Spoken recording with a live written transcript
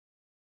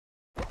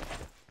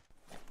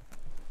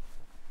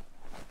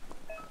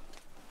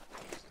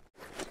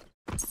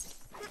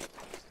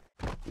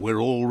We're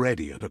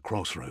already at a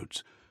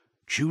crossroads.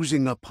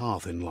 Choosing a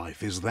path in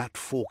life is that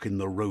fork in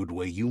the road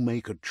where you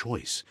make a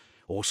choice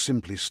or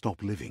simply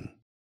stop living.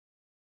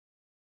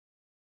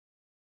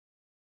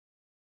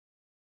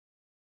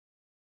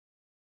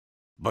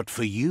 But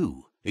for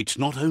you, it's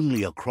not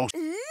only a cross...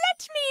 Let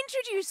me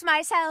introduce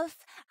myself.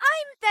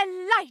 I'm the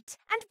light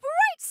and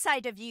bright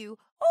side of you,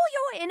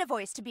 or your inner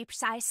voice to be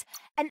precise.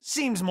 And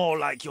Seems more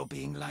like you're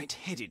being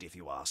light-headed if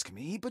you ask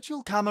me, but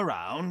you'll come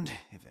around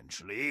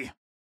eventually.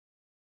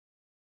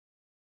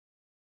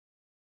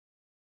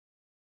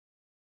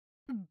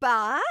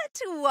 But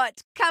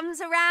what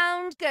comes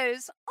around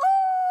goes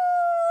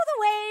all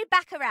the way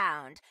back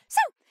around. So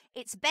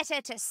it's better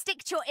to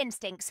stick to your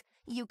instincts.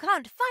 You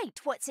can't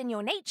fight what's in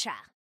your nature.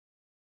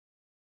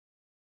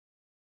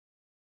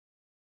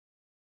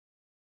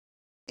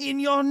 In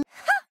your...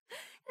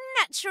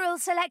 Natural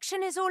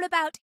selection is all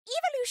about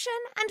evolution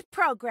and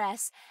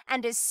progress.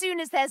 And as soon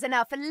as there's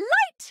enough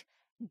light,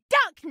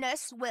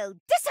 darkness will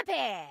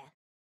disappear.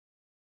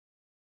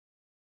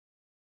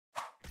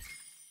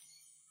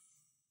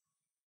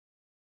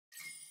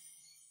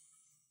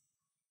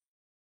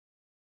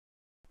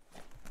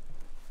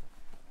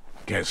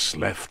 Guess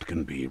left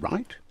can be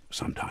right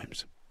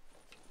sometimes.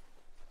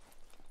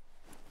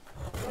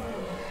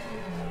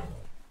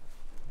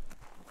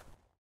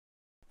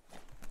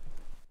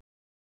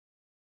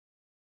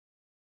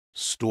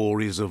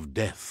 Stories of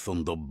death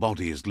and the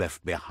bodies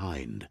left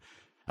behind,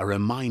 a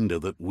reminder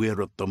that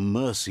we're at the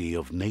mercy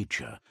of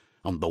nature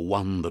and the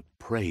one that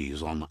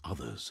preys on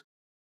others.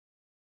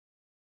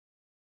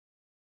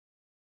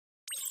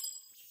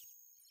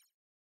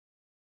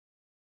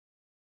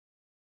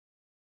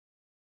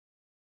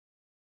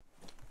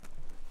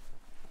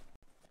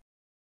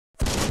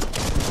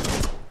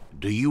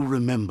 Do you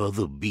remember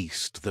the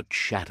beast that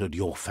shattered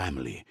your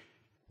family,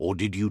 or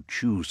did you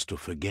choose to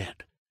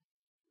forget?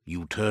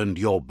 You turned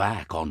your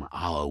back on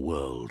our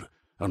world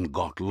and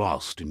got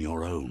lost in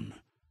your own.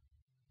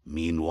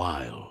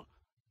 Meanwhile,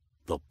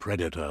 the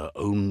predator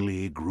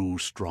only grew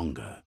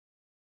stronger.